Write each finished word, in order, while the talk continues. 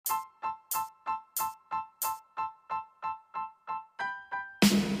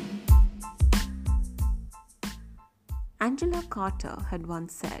Angela Carter had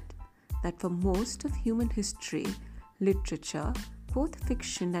once said that for most of human history, literature, both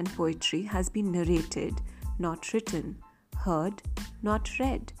fiction and poetry, has been narrated, not written, heard, not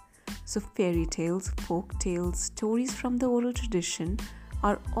read. So fairy tales, folk tales, stories from the oral tradition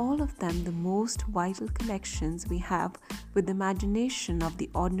are all of them the most vital connections we have with the imagination of the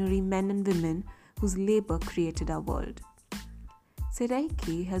ordinary men and women whose labor created our world.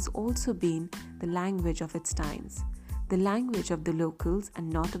 Seraiki has also been the language of its times, the language of the locals and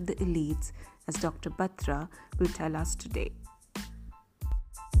not of the elites, as Dr. Batra will tell us today.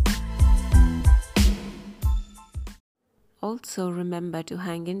 Also remember to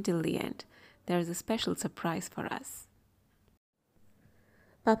hang in till the end. There is a special surprise for us.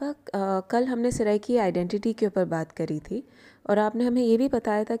 पापा, कल हमने Saraiki identity के ऊपर बात करी थी और आपने हमें ये भी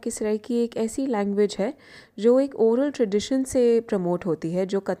बताया था कि सराइकी एक ऐसी लैंग्वेज है जो एक ओरल ट्रेडिशन से प्रमोट होती है,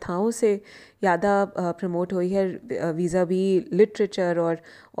 जो कथाओं से ज़्यादा प्रमोट हुई है वीज़ा भी लिटरेचर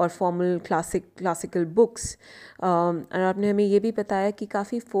और फॉर्मल क्लासिकल बुक्स। और आपने हमें ये भी बताया कि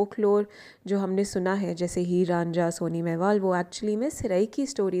काफ़ी फोकलोर जो हमने सुना है, जैसे हीर रांझा, सोनी महवाल, वो एक्चुअली में सराइकी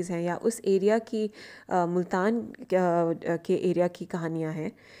स्टोरीज़ हैं या उस एरिया की मुल्तान के एरिया की कहानियाँ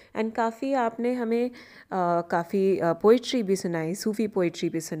हैं। एंड काफ़ी आपने हमें काफ़ी पोइट्री भी सुनाई, सूफ़ी पोइट्री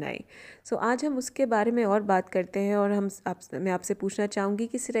भी सुनाई। सो आज हम उसके बारे में और बात करते हैं और मैं आपसे पूछना चाहूँगी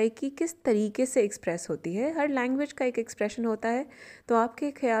कि सराइकी किस तरीके से एक्सप्रेस होती है। हर लैंग्वेज का एक एक्सप्रेशन होता है, तो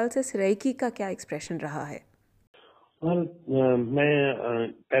आपके ख्याल से सराइकी का क्या एक्सप्रेशन रहा है? मैं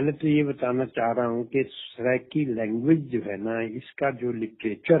पहले तो ये बताना चाह रहा हूँ कि सराइकी लैंग्वेज जो है ना, इसका जो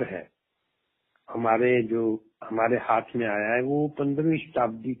लिटरेचर है हमारे हाथ में आया है, वो 15वीं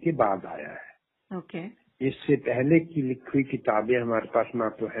शताब्दी के बाद आया है। ओके। इससे पहले की लिखी हुई किताबें हमारे पास ना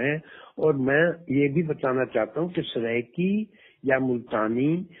तो हैं, और मैं ये भी बताना चाहता हूँ कि सराइकी या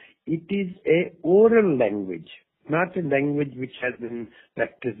मुल्तानी, it is a oral language, not a language which has been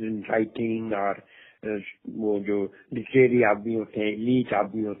practised in writing. और वो जो लिटरेरी आदमी होते हैं, लीच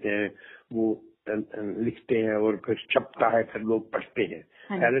आदमी होते हैं, वो लिखते हैं और फिर छपता है, फिर लोग पढ़ते हैं।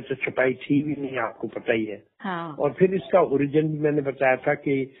 पहले तो छपाई थी भी नहीं, आपको पता ही है। हाँ। और फिर इसका ओरिजिन भी मैंने बताया था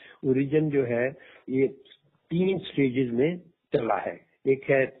कि ओरिजिन जो है ये 3 स्टेजेस में चला है। एक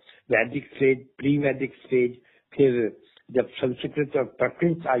है वैदिक स्टेज, प्री वैदिक स्टेज, फिर जब संस्कृत और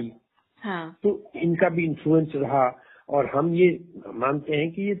प्राकृत आई, हाँ, तो इनका भी इन्फ्लुएंस रहा। और हम ये मानते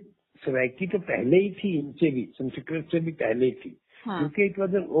हैं कि ये सराइकी तो पहले ही थी, इनसे भी, संस्कृत से भी पहले थी, क्योंकि it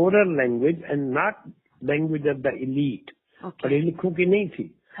was an oral language and not language of the elite. पढ़े लिखों की नहीं थी,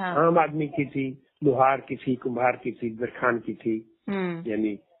 आम आदमी की थी, लोहार की थी, कुम्हार की थी, दरखान की थी,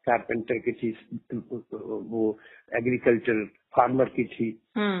 यानी कारपेंटर की थी, वो एग्रीकल्चर फार्मर की थी,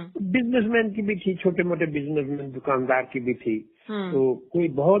 बिजनेसमैन की भी थी, छोटे मोटे बिजनेसमैन दुकानदार की भी थी। तो कोई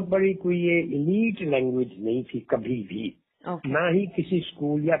बहुत बड़ी कोई ये इलीट लैंग्वेज नहीं थी कभी भी। ना ही किसी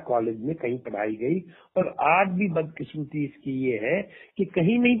स्कूल या कॉलेज में कहीं पढ़ाई गई, और आज भी बदकिस्मती इसकी ये है कि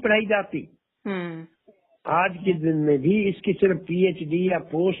कहीं नहीं पढ़ाई जाती। आज के दिन में भी इसकी सिर्फ पीएचडी या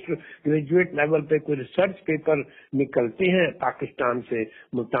पोस्ट ग्रेजुएट लेवल पे कोई रिसर्च पेपर निकलते हैं पाकिस्तान से,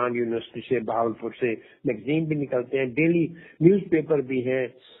 मुल्तान यूनिवर्सिटी से, बहावलपुर से, मैगजीन भी निकलते हैं, डेली न्यूज़पेपर भी है,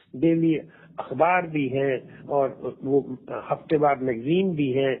 डेली अखबार भी है, और वो हफ्तेवार मैगजीन भी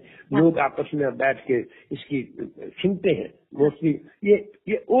है। लोग आपस में बैठ के इसकी सुनते हैं। मोस्टली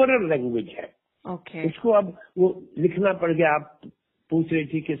ये ओरल लैंग्वेज है। इसको अब वो लिखना पड़ गया। आप पूछ रही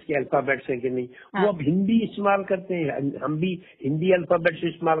थी कि इसके अल्फाबेट्स हैं कि नहीं, वो अब हिंदी इस्तेमाल करते हैं, हम भी हिंदी अल्फाबेट से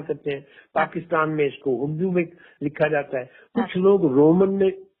इस्तेमाल करते हैं। पाकिस्तान में इसको उर्दू में लिखा जाता है, कुछ लोग रोमन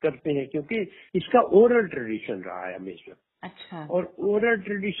में करते हैं, क्योंकि इसका ओरल ट्रेडिशन रहा है हमेशा। अच्छा। और ओरल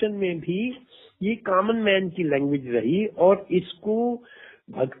ट्रेडिशन में भी ये कॉमन मैन की लैंग्वेज रही, और इसको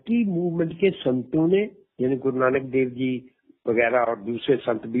भक्ति मूवमेंट के संतों ने, यानी गुरु नानक देव जी वगैरह और दूसरे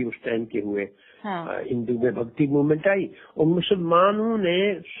संत भी उस टाइम के हुए, हिंदू में भक्ति मूवमेंट आई, और मुसलमानों ने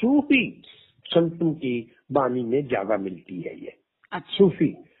सूफी संतों की बानी में ज्यादा मिलती है ये। अच्छा। सूफी।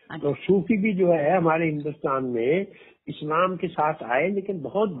 तो सूफी भी जो है हमारे हिंदुस्तान में इस्लाम के साथ आए, लेकिन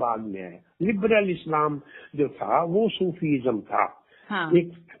बहुत बाद में आए। लिबरल इस्लाम जो था वो सूफीइज्म था।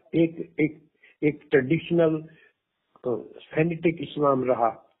 एक ट्रेडिशनल फेनेटिक इस्लाम रहा।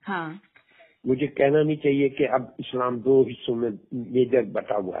 मुझे कहना नहीं चाहिए कि अब इस्लाम 2 हिस्सों में मेजर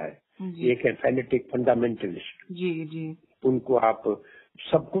बटा हुआ है। एक है फेनेटिक फंडामेंटलिस्ट। जी। उनको आप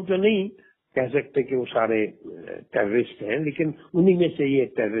सबको तो नहीं कह सकते कि वो सारे टेररिस्ट हैं, लेकिन उन्हीं में से ये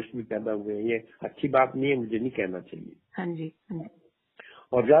टेररिस्ट भी पैदा हुए हैं। ये अच्छी बात नहीं है, मुझे नहीं कहना चाहिए। हाँ जी।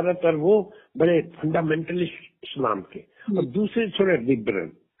 और ज्यादातर वो बड़े फंडामेंटलिस्ट इस्लाम के, और दूसरे थोड़े लिबरल,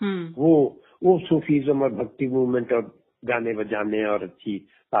 वो सूफीज्म और भक्ति मूवमेंट और गाने बजाने और अच्छी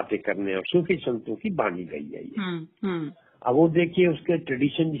बातें करने और सूफी संतों की बानी गई है ये। अब वो देखिए उसके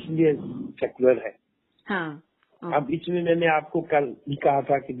ट्रेडिशन इसलिए सेकुलर है। हाँ। अब इसमें मैंने आपको कल भी कहा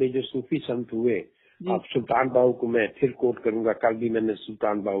था कि भाई जो सूफी संत हुए, अब सुल्तान बाहू को मैं फिर कोट करूंगा, कल भी मैंने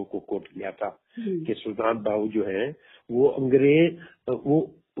सुल्तान बाहू को कोट किया था कि सुल्तान बाहू जो है वो अंग्रेज,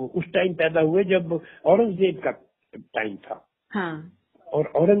 वो उस टाइम पैदा हुए जब औरंगजेब का टाइम था। हाँ। और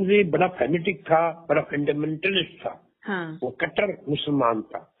औरंगजेब बड़ा फैनेटिक था, बड़ा फंडामेंटलिस्ट था। हाँ। वो कट्टर मुसलमान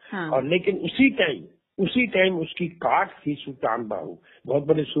था। हाँ। और लेकिन उसी टाइम उसकी काट थी सुल्तान बाहू, बहुत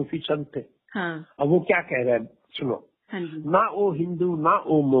बड़े सूफी संत थे। हाँ। अब वो क्या कह रहा है सुनो। हाँ जी। ना ओ हिंदू ना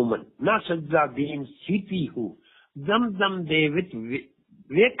ओ मोमन ना सज्जा दीन सीती हूँ, दम दम देवित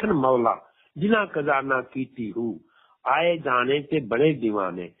वेखन मौला जिना खजाना कीती हूँ, आए जाने से बड़े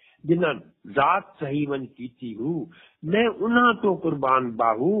दीवाने जिना जात सही वन कीती हूँ, मैं उन्हा तो कुर्बान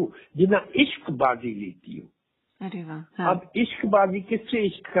बाहू जिना इश्क बाजी लेती हूँ। अरे वाह। हाँ। अब इश्क बाजी किससे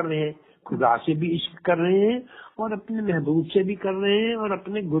इश्क कर रहे हैं? खुदा से भी इश्क कर रहे हैं और अपने महबूब से भी कर रहे हैं और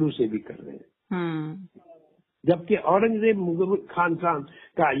अपने गुरु से भी कर रहे हैं। जबकि औरंगजेब मुगल खान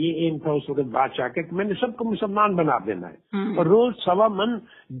का ये एम था उस वक्त बादशाह के कि मैंने सबको मुसलमान बना देना है। और रोज 1.25 मन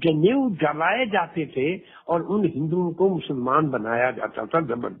जनेऊ जलाए जाते थे और उन हिंदुओं को मुसलमान बनाया जाता था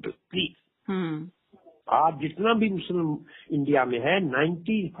जबरदस्ती। आज जितना भी मुस्लिम इंडिया में है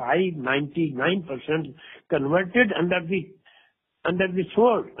 99% converted under the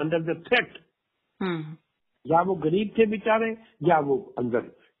sword, under the threat. या वो गरीब थे बेचारे या वो अंदर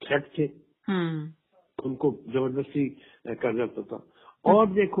थ्रेट थे, उनको जबरदस्ती कर जाता था। और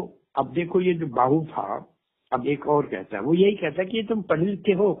देखो, अब देखो ये जो बाहू था, अब एक और कहता है, वो यही कहता है कि तुम पढ़े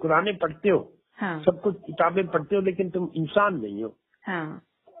लिखे हो, कुराने पढ़ते हो, सब कुछ किताबें पढ़ते हो, लेकिन तुम इंसान नहीं हो।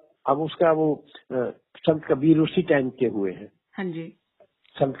 अब उसका वो संत कबीर उसी टाइम के हुए हैं। हाँ जी।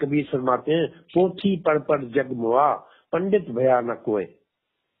 संत कबीर फरमाते हैं, पोथी पढ़ जग मुआ पंडित भया न कोय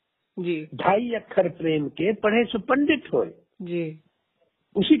जी, 2.5 अक्षर प्रेम के पढ़े सो पंडित होए जी।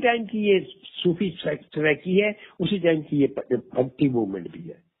 उसी टाइम की ये सूफी सराइकी है, उसी टाइम की ये भक्ति मूवमेंट भी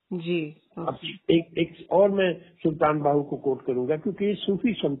है जी। अब एक और मैं सुल्तान बाहू को कोट करूंगा, क्योंकि ये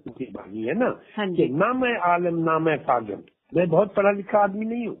सूफी संतों की बानी है ना। कि ना मैं आलम ना मैं फाजिल, मैं बहुत पढ़ा लिखा आदमी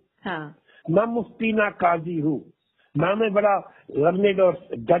नहीं हूँ। ना मुफ्ती ना काजी हूँ, ना मैं बड़ा लर्नेड और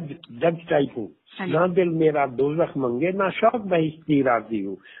जज टाइप हूँ। ना दिल मेरा दोजख मंगे, ना शौक बहिश्ती राजी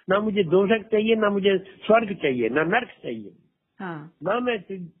हूँ। ना मुझे दोजख चाहिए, ना मुझे स्वर्ग चाहिए, ना नर्क चाहिए। ना मैं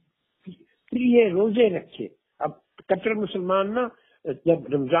प्रिय रोजे रखे। अब कट्टर मुसलमान ना जब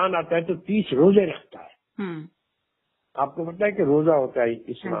रमजान आता है तो 30 रोजे रखता है। आपको पता है कि रोजा होता है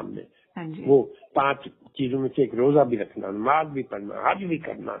इस्लाम में, वो 5 चीजों में से एक रोजा भी रखना, नमाज भी पढ़ना, हज भी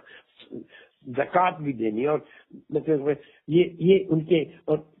करना, ज़कात भी देनी। और मतलब ये उनके,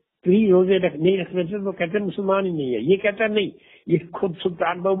 और 3 रोजे नहीं रखने से वो कहते मुसलमान ही नहीं है। ये कहता नहीं, ये खुद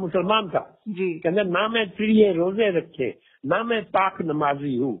सुल्तान बाहू मुसलमान था। कहते ना मैं 3 रोजे रखे, ना मैं पाक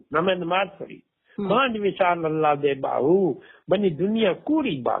नमाजी हूँ, ना मैं नमाज पढ़ी। खान विशाल अल्लाह दे बाहू बनी दुनिया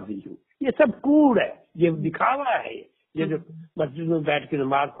कूड़ी बाजी हूँ। ये सब कूड़ है, ये दिखावा है। ये जो मस्जिद में बैठ के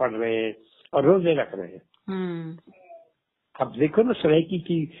नमाज पढ़ रहे हैं और रोजे रख रहे हैं। अब देखो ना सराइकी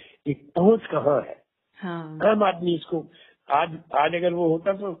की एक पहुंच कहाँ है। आम आदमी इसको आज अगर वो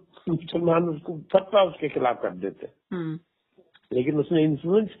होता तो मुसलमान उसको फतवा उसके खिलाफ कर देते। लेकिन उसने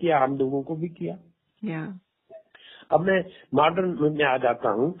इन्फ्लुएंस किया, हम लोगों को भी किया। अब मैं मॉडर्न में आ जाता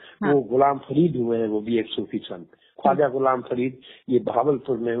हूँ। वो गुलाम फरीद हुए हैं, वो भी एक सूफी संत, ख्वाजा गुलाम फरीद, ये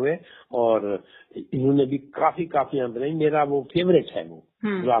बहावलपुर में हुए और इन्होंने भी काफी हम बनाई। मेरा वो फेवरेट है वो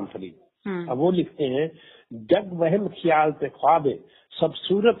गुलाम फरीद। अब वो लिखते हैं, जग वहम ख्याल पे ख्वाबे सब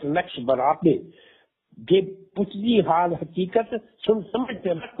सूरत नक्श बराबे, जे पुछदी हाल हकीकत सुन समझ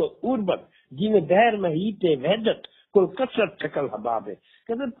के रखो उर्बत, जिन्हें दहर में हीते वहदत कोई कसरत शकल हबाबे।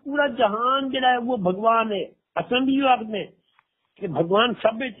 कहते पूरा जहान जरा है वो भगवान है। असम भी आपने कि भगवान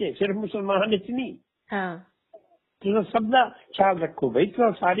सब चे, सिर्फ मुसलमान नहीं। तो सबका ख्याल रखो भाई,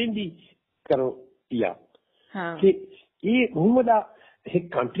 तो सारी भी करो या कि ये मोहम्मद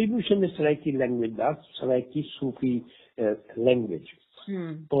एक कंट्रीब्यूशन है सराइकी लैंग्वेज का, सराइकी सूफी लैंग्वेज।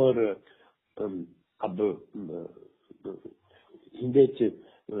 और अब हिंदी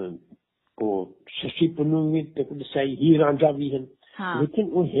को शशि पुन्नू ही रांझा भी है। लेकिन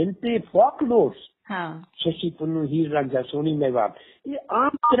वो हिंदे फोकलोर्स, शशि पुन्नू, हीर रांझा, सोनी मेवाड़, ये आम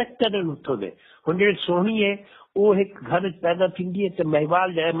करैक्टर है। उठो दे हुन जेह्ड़ी सोहनी है वो एक घर पैदा थींदी है ते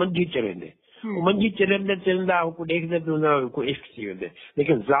मेवाड़ जाए मंझी चरेंदे, मंझी चरंदा को देखदे तो को इश्क थी वेंदे।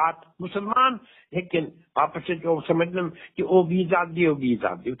 लेकिन जात मुसलमान एक आपस में समझदन कि ओ बी जात दी, ओ बी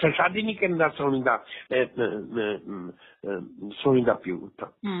जात दी, उठा शादी नहीं करदा सोनी दा प्यो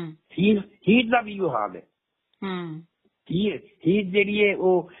उठा। हीर दा भी यो हाल है हीर जेड़ी है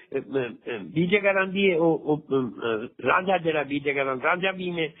वो बीजे करांदी है वो रांझा जरा बीजे करा रांझा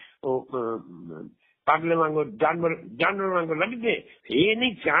भी में वो पागले वांगो जानवर वांगो लगदे ये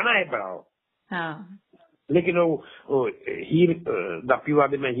नहीं जाना है पड़ाओ। हाँ लेकिन वो हीर दा पिवा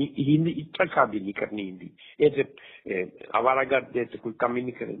दे में हीर इच्छा शादी नहीं करनी हिंदी ये ते आवारागर्द दे कोई कम ही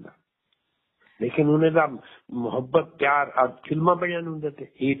नहीं करेगा। लेकिन उन्हें दा मोहब्बत प्यार और फिल्मा बयान होंदे थे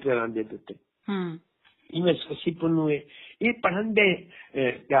हीर तरह दे देते इनमें शशि पुन्नू है ये पढ़न दे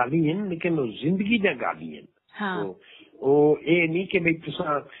गाली हैं लेकिन वो जिंदगी दा गाली हैं। हाँ वो ये नहीं कि भाई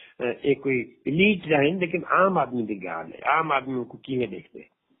तुसा एक कोई एलीट रहें लेकिन आम आदमी दी गाल है आम आदमी को किए देखते।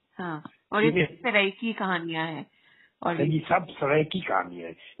 हाँ और ये सराइकी कहानियां हैं और ये सब सराइकी कहानियां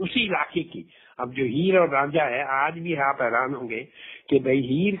है उसी इलाके की। अब जो हीर और रांझा है आज भी आप हैरान होंगे कि भाई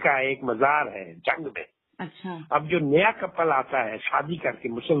हीर का एक मजार है जंग में। अच्छा अब जो नया कपल आता है शादी करके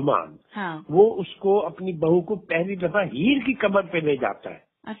मुसलमान हाँ वो उसको अपनी बहू को पहली दफा हीर की कब्र पे ले जाता है।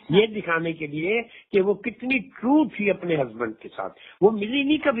 अच्छा ये दिखाने के लिए कि वो कितनी ट्रू थी अपने हस्बैंड के साथ। वो मिली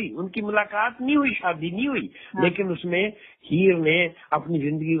नहीं कभी उनकी मुलाकात नहीं हुई शादी नहीं हुई हाँ। लेकिन उसमें हीर ने अपनी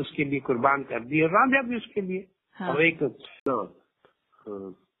जिंदगी उसके लिए कुर्बान कर दी और रांझा भी उसके लिए। हाँ। और एक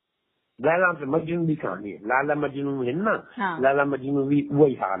लैला से मजनू की कहानी है लाला मजनू है ना। हाँ। लाला मजनू भी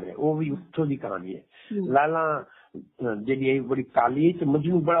वही हाल है वो भी उत्थों की कहानी है। लाला जी बड़ी काली है तो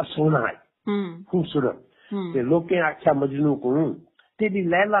मजनू बड़ा सोना है खूबसूरत ते लोकें आख्या मजनू को तेरी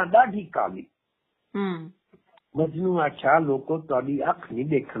लैला ॾाढी काली। मजनू आख्या लोको तुहाडी अख नहीं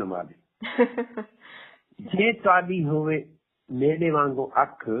देखण वाली जे तुहाडी होवे मेरे वांगो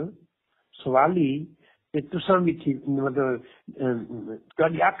अख सवाली ते तुसां भी ठीक मतलब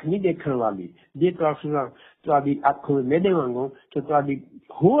तुहाडी अख नहीं देखण वाली जे तुहाडी अख होवे मेरे वांगो तो तुहाडी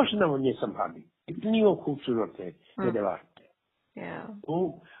होश न वञे संभाली इतनी वो खूबसूरत है मेरे वास्ते। वो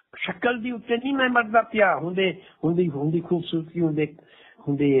शक्ल दी उत्ते नहीं मैं मरदा पिया हुंदे हुंदी हुंदी खूबसूरती हुंदे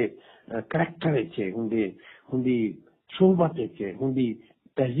करैक्टर च हुंदी सोहबत च हुंदी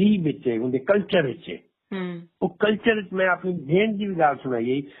तहजीब च हुंदे कल्चर च। वो कल्चर मैं अपनी भेण की भी गाल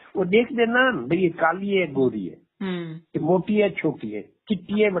सुनाई वो देख देना भाई काली है गोरी है मोटी है छोटी है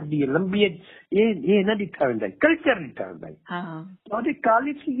चिट्टी है वड्डी है लंबी है ये ना दिखा वेंदा कल्चर दिखा वेंदा तो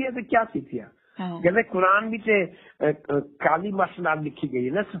काली थी है तो क्या थी थिया जैसे कुरान भी काली मसला लिखी गई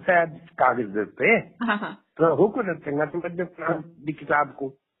है ना सफेद कागज पे तो हुक्म चंगा समझो कुरान की किताब को।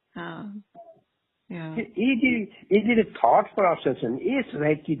 ये थॉट प्रोसेस है इस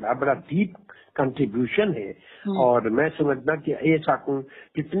रैकी का बड़ा डीप कंट्रीब्यूशन है। और मैं समझना कि ये साकू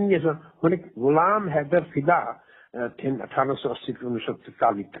कितनी गुलाम हैदर फिदा थे 1880 से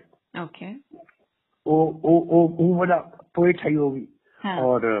 1943 तक वो बड़ा पोइट है वो भी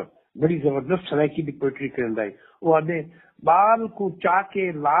और बड़ी जबरदस्त सराइकी की पोइट्री करंदा है। वो आदे बाल को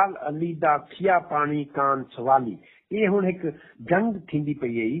चाके लाल अली दा थिया पानी कान सवाली ये हुन एक जंग थींदी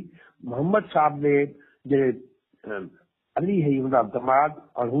पई है मोहम्मद साहब ने जे अली है उनका दमाद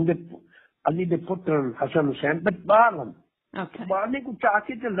और हुंदे अली दे पुत्र हसन हुसैन बट बाल बाल को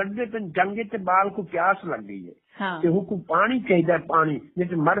चाके ते लड़दे पे जंगे ते बाल को प्यास लग गई है ते हुकू पानी चाहिए पानी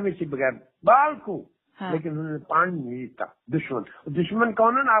नहीं मर वैसे बगैर बाल को लेकिन उन्होंने पानी नहीं दिता। दुश्मन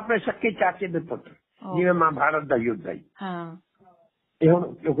कौन है ना अपने सक्के चाचे दे पुत्र जिवें महाभारत दा युद्ध है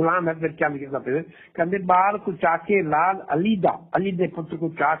गुलाम है क्या लिखा पे कहते बाल को चाके लाल अली दे पुत्र को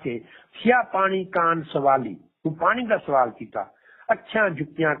चाके सिया पानी कान सवाली तू पानी का सवाल किया अच्छा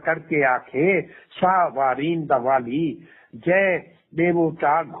झुकियां करके आखे शाह वारीन दा वाली जय देवो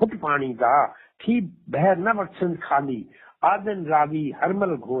चा घुट पानी दा थी बहर न बख्शन खाली आदन रावी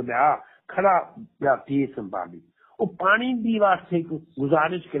हरमल घोलिया खड़ा पी संभाली। वो पानी दी वास्ते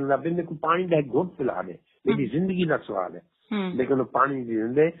गुजारिश करना मेरे को पानी का घुट पिला दे मेरी जिंदगी का सवाल है लेकिन वो पानी नहीं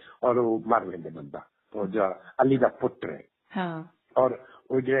देंदे और वो मर लेंदे बंदा और जो अली का पुत्र है। और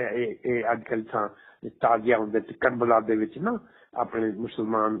वो जो अजकल ताजिया होंदे करबला दे विच ना अपने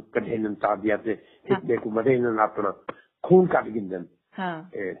मुसलमान कढ़े न ताजिया ते हिस्से को मरे न अपना खून काट गिंदन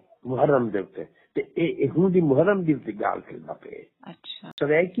मुहर्रम दे उत्ते ते ए हुंदी मुहर्रम दी उत्ते गाल करदा पे। अच्छा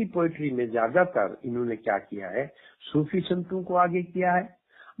सराइकी पोइट्री में ज्यादातर इन्होंने क्या किया है सूफी संतों को आगे किया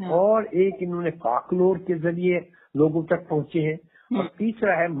है और एक इन्होंने फाकलोर के जरिए लोगों तक पहुंचे हैं और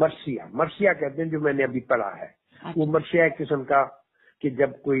तीसरा है मर्सिया कहते हैं जो मैंने अभी पढ़ा है। वो मर्सिया एक किस्म का कि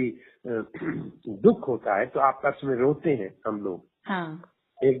जब कोई दुख होता है तो आपस में रोते हैं हम लोग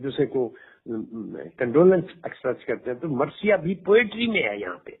एक दूसरे को कंडोलेंस एक्सप्रेस करते हैं तो मर्सिया भी पोएट्री में है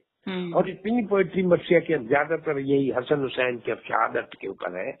यहाँ पे। और इतनी पोएट्री मर्सिया के ज्यादातर यही हसन हुसैन की शहादत के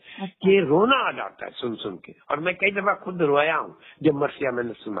ऊपर है कि रोना आ जाता है सुन के और मैं कई दफा खुद रोया हूँ जब मर्सिया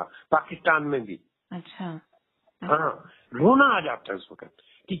मैंने सुना पाकिस्तान में भी। अच्छा हाँ रोना आ जाता है उस वक्त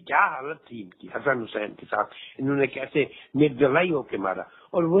कि क्या हालत थी इनकी हसन हुसैन के साथ, इन्होंने कैसे निर्दयी होके मारा।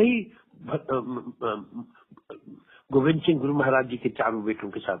 और वही गोविंद सिंह गुरु महाराज जी के चारों बेटों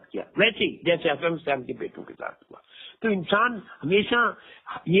के साथ किया, वैसे ही जैसे हसन हुसैन के बेटों के साथ हुआ। तो इंसान हमेशा,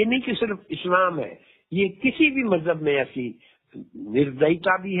 ये नहीं कि सिर्फ इस्लाम है, ये किसी भी मजहब में ऐसी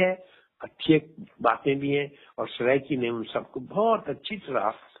निर्दयता भी है, अच्छी बातें भी हैं, और सराइकी ने उन सबको बहुत अच्छी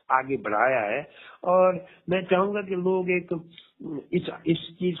तरह आगे बढ़ाया है। और मैं चाहूंगा कि लोग एक इस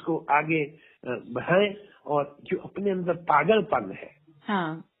चीज को आगे बढ़ाएं, और जो अपने अंदर पागलपन है,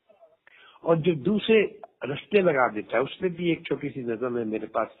 हाँ, और जो दूसरे रास्ते लगा देता है, उसमें भी एक छोटी सी नजर है मेरे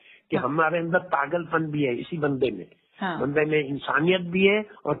पास कि हमारे अंदर पागलपन भी है इसी बंदे में। हाँ, बंदे में इंसानियत भी है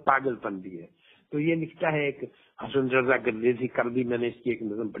और पागलपन भी है। तो ये लिखता है एक हसन रजा गर्देजी, कल भी मैंने इसकी एक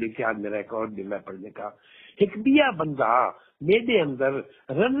नज़म पढ़ी थी, आज मेरा एक और दिल है पढ़ने का। एक दिया बंदा मेरे अंदर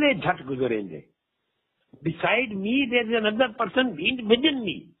रले झट गुजरेंगे, beside me there is another person within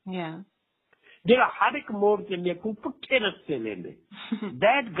me, जेड़ा हर एक मोड़ से मेरे को पुट्ठे रास्ते ले ले।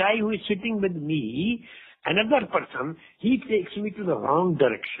 That guy who is sitting with me, another person, he takes me to the wrong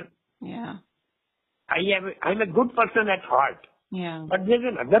direction. I'm a good person at heart, but there's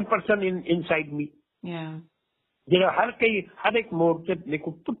another person inside me. जेड़ा हर एक मोड़ से मेरे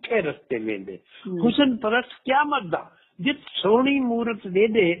को पुट्ठे रास्ते ले दे। हुसन परस्त क्या मरदा, जित सोहनी मूरत दे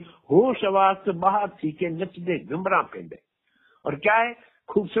दे, होश आवाज से बाहर सीखे नच दे जुमरा पेंदे। और क्या है,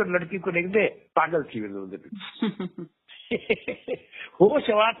 खूबसूरत लड़की को देख दे पागल थी वेंदे होश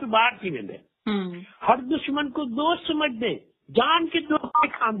आवाज से बाहर थी वेंदे। हर दुश्मन को दोस्त समझ दे, जान के धोखे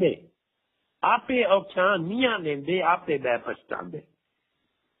खांदे, आपे औखा मियाँ लेंदे, आपे बै पछतांदे।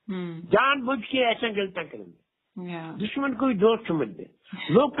 जान बुझ के ऐसा गलता करेंगे, दुश्मन को भी दोस्त समझ दे,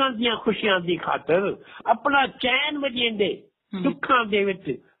 लोकां दियां खुशियां दी खातर अपना चैन वजेंदे, दुखां दे विच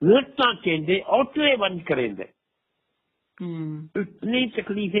लत्तां चेंदे, औटले बंद करेंदे। इतनी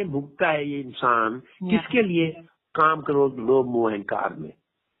तकलीफें भुगता है ये इंसान, किसके लिए? काम करो लोभ मोह अहंकार में।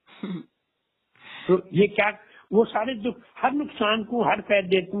 तो ये क्या, वो सारे दुख, हर नुकसान को, हर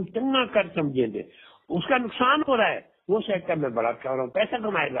फायदे को चंगा कर समझेंगे। उसका नुकसान हो रहा है, वो कहता है मैं बड़ा कर रहा हूँ, पैसा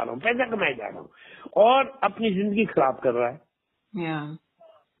कमाए जा रहा हूँ, पैसा कमाए जा रहा हूँ, और अपनी जिंदगी खराब कर रहा है।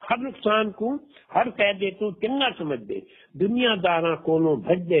 हर नुकसान को, हर फायदे को चंगा समझ दे, दुनियादारा कोलों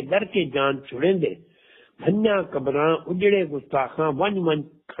भज दे, डर के जान छुड़ेंदे, धन्या कबरां उजड़े गुस्ताखा वंज वंज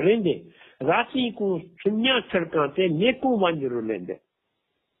खड़ेंदे, राशि को सुनिया सड़कां से नेकू वंज रुलेंदे।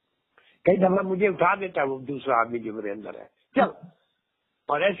 कई दफा मुझे उठा देता है वो दूसरा आदमी जो मेरे अंदर है, चल,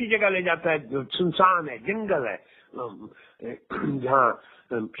 और ऐसी जगह ले जाता है जो सुनसान है, जंगल है, जहाँ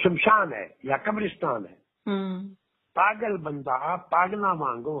शमशान है या कब्रिस्तान है। पागल बंदा पागला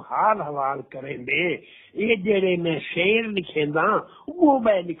वांगो हाल हवाल करेंदे, ये जेड़े मैं शेर लिखेंदा वो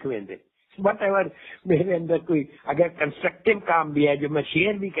मैं लिखवेंदे। वटएवर मेरे अंदर कोई अगर कंस्ट्रक्टिव काम भी है, जो मैं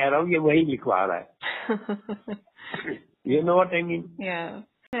शेर भी कह रहा हूँ, ये वही लिखवा रहा है। You know what I mean?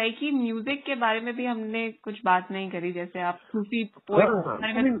 Saraiki music के बारे में भी हमने कुछ बात नहीं करी, जैसे आप सूफी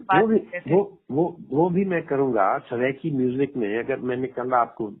वो भी मैं करूँगा। सराइकी म्यूजिक में अगर मैंने कल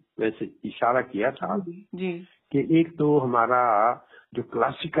आपको वैसे इशारा किया था जी, कि एक तो हमारा जो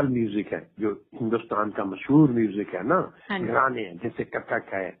क्लासिकल म्यूजिक है, जो हिंदुस्तान का मशहूर म्यूजिक है ना, गाने हैं, जैसे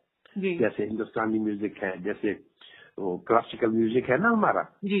कथक है, जैसे हिंदुस्तानी म्यूजिक है, जैसे वो क्लासिकल म्यूजिक है ना हमारा,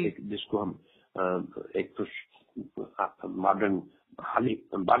 जिसको हम एक तो मॉडर्न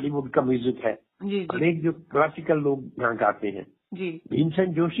बॉलीवुड का म्यूजिक है, और एक जो क्लासिकल लोग यहाँ गाते हैं।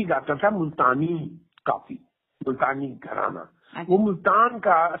 भीमसेन जोशी गाता था मुल्तानी काफी, मुल्तानी घराना। वो मुल्तान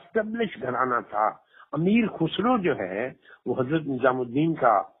का एस्टेब्लिश घराना था। अमीर खुसरो जो है वो हजरत निजामुद्दीन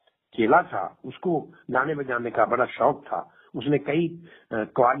का चेला था, उसको गाने बजाने का बड़ा शौक था। उसने कई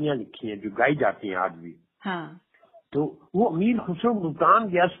कवालियां लिखी हैं जो गाई जाती हैं आज भी। तो वो अमीर खुसरो मुल्तान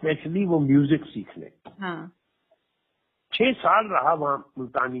गया स्पेशली वो म्यूजिक सीखने। 6 साल रहा वहाँ,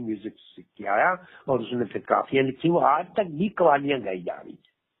 मुल्तानी म्यूजिक सीख के आया, और उसने फिर काफियां लिखी। वो आज तक भी कवालियां गाई जा रही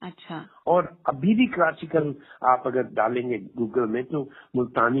है। अच्छा। और अभी भी क्लासिकल आप अगर डालेंगे गूगल में तो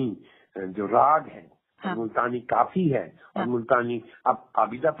मुल्तानी जो राग है, मुल्तानी काफी है, और मुल्तानी, अब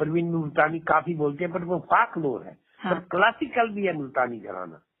आबिदा परवीन में मुल्तानी काफी बोलते हैं, पर वो फाकलोर है। पर क्लासिकल भी है मुल्तानी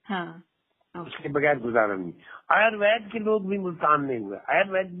घराना। उसके बगैर गुजारा नहीं। आयुर्वेद के लोग भी मुल्तान में हुए।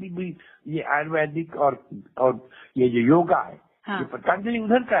 आयुर्वेद भी ये आयुर्वेदिक और ये जो योगा है, ये पतंजलि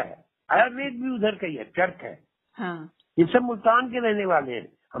उधर का है, आयुर्वेद भी उधर का ही है, चर्क है। ये सब मुल्तान के रहने वाले हैं।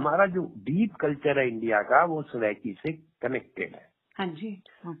 हमारा जो डीप कल्चर है इंडिया का, वो सराइकी से कनेक्टेड है।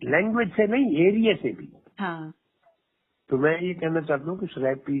 लैंग्वेज से नहीं, एरिया से भी। तो मैं ये कहना चाहता हूँ कि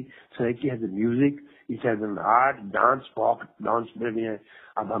Saraiki has music, it has an art, dance, folk dance में है।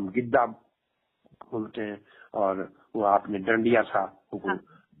 अब हम गिद्दा बोलते हैं, और वो आपने डंडिया था,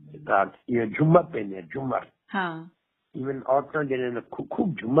 ये झुमर पहने, झुमर। हाँ। इवन औरतें जिन्हें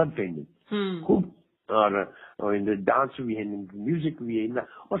खूब झुमर पहने, खूब, और डांस भी है, म्यूजिक भी है,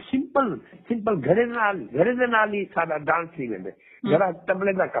 और सिंपल घरे दे नाल ही सारा डांस थी वेंदे, घरा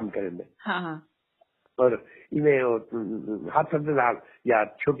तबले दा कम करेंदे। हाँ। और इवे हाथ दे नाल या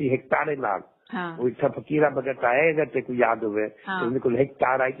छोटी हेक्टारे नाल, वो इतना फकीरा बगत आए, अगर तेको याद होवे, उनको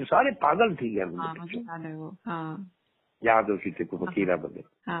हेक्टार आई तो सारे पागल थी गए। याद हो कि तेको फकीरा बगत।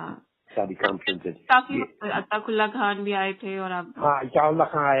 हाँ। सारी कॉन्फ्रेंसेस, काफी अताकुल्ला खान भी आए थे, और आप। हाँ, अताकुल्ला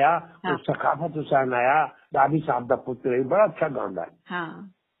खान आया, तो सखाफत हुसैन आया, दादी साहब दा पुत्र है, बड़ा अच्छा गांदा है।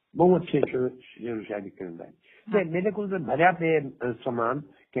 हाँ। बहुत अच्छे शायरी करता है। मेरे को भरिया पे सामान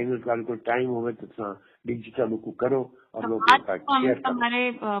कहीं को टाइम होवे तो डिजिटल को करो और लोगों के साथ शेयर करो। हमारे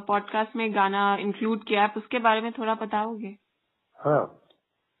पॉडकास्ट में गाना इंक्लूड किया है, उसके बारे में थोड़ा बताओगे? हाँ,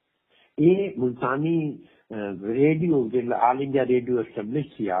 ये Multani radio all India radio establish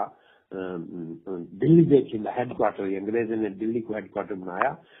किया दिल्ली ਦੇ हेडक्वार्टर, अंग्रेजों ने दिल्ली को हेडक्वार्टर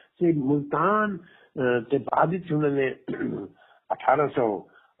बनाया। तो मुल्तान ते बाद ਵਿੱਚ ਉਹਨਾਂ ਨੇ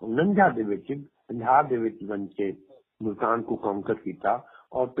 1849 ਦੇ ਵਿੱਚ पंजाब ਦੇ ਵਿੱਚ ਬਣ ਕੇ मुल्तान को कॉन्कर किया,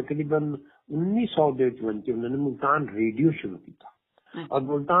 और तकरीबन 1900 ਦੇ ਵਿੱਚ ਬਣ ਕੇ ਉਹਨਾਂ ਨੇ मुल्तान रेडियो शुरू किया। और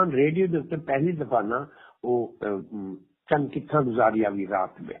मुल्तान रेडियो ਦੇ ਉੱਤੇ पहली दफा ना वो चंद कित्था गुजारिया भी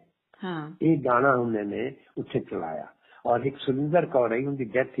रात में, ये गाना उन्होंने उत्थे चलाया। और एक सुरिंदर कौर है, उनकी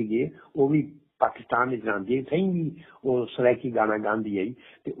डेथ थी गई, वो भी पाकिस्तान में जाती है, सही भी वो सरायकी गाना गांधी आई,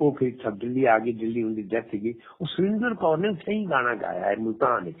 तो वो फिर सब दिल्ली आ गई, दिल्ली उनकी डेथ थी गई। वो सुरिंदर कौर ने सही गाना गाया है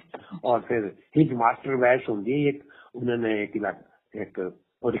मुल्तान में। और फिर हिज मास्टर वैस होंगी एक, उन्होंने एक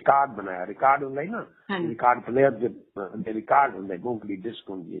रिकॉर्ड बनाया, रिकॉर्ड होंगे ना, रिकॉर्ड प्लेयर जो रिकॉर्ड होंगे, मूंगफली डिस्क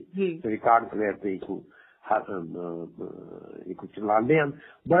होंगी, तो रिकॉर्ड प्लेयर पे एक चलाते हैं,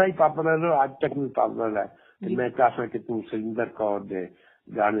 बड़ा ही पॉपुलर है, आज तक भी पॉपुलर है। तो मैं चाहता कि तू सुरिंदर कौर दे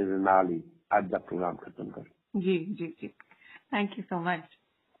गाने दे नाल ही आज का प्रोग्राम खत्म कर। जी जी जी, thank you so much.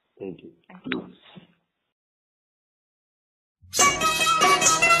 Thank you.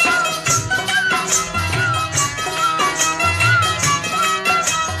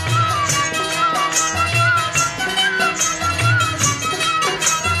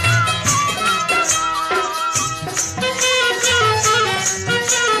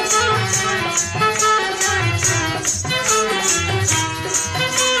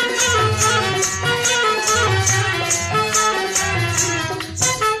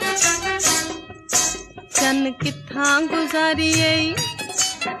 चन किथा गुजारिए,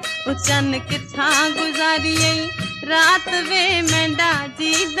 ओ चन किथा गुजारिए, रात वे मेंढा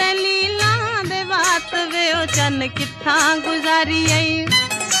जी दलीला दे बात वे, ओ चन किथा गुजारिए,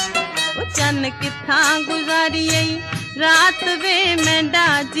 ओ चन किथा गुजारिए, रात वे मेंढा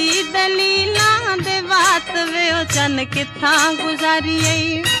जी दलीला दे बात वे, ओ चन किथा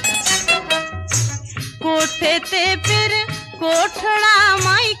गुजारिए। कोठे ते फिर कोठड़ा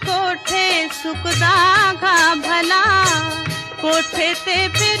माई कोठे सुकदा घा भला, कोठे ते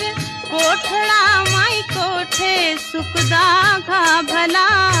फिर कोठड़ा माई कोठे सुकदा घा भला,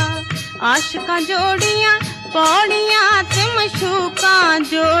 आशिकां जोड़ियां पौड़ियां ते मशूका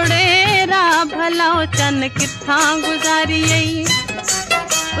जोड़े रा भला, ओ चन किथा गुजारिए,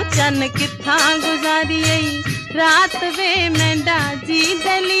 ओ चन किथा गुजारिए, रात वे मेंढा जी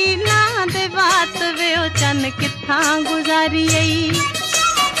दलीला दे बात वे, ओ चन किथा गुजारिए।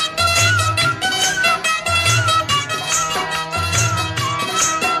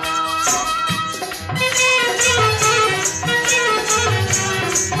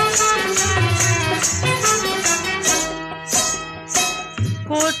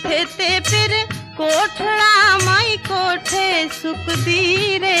 कोठे ते फिर कोठड़ा माई कोठे सुकदी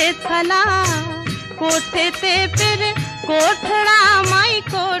रे थला, कोठे ते फिर कोठड़ा माई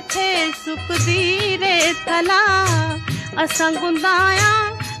कोठे सुकदी रे थला, असां गुंदाया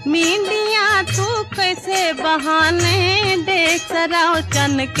मींदिया तू कैसे बहाने देख सरा, ओ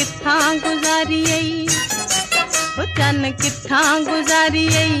चन किथा गुजारिए, ओ चन किथा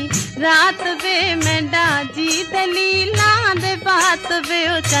गुजारिए, रात वे मेंढा जी दलीला दे बात वे,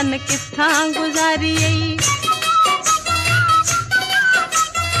 ओ चन किथा गुजारिए।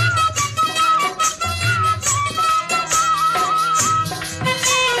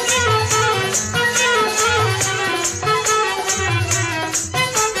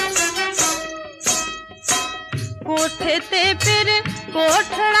 कोठे ते फिर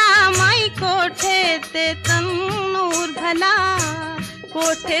कोठड़ा माई कोठे ते तन्नूर भला,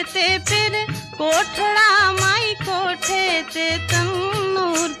 कोठे ते फिर कोठड़ा माई कोठे ते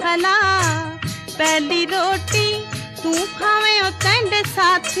तन्नूर भला, पहली रोटी तू खावे ओ तंड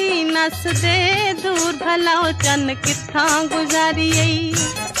साथी नस दे दूर भला, ओ चन किथा गुजारिए,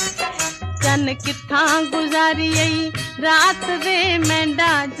 चन किथा गुजारी रात वे मेंढा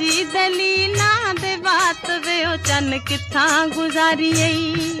जी दलीला दे बात वे ओ चन किथा गुजारी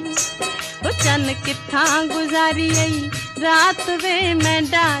ओ चन किथा गुजारी रात वे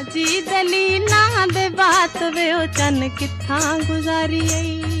मेंढा जी दलीला दे बात वे ओ चन किथा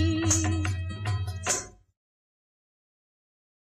गुजारी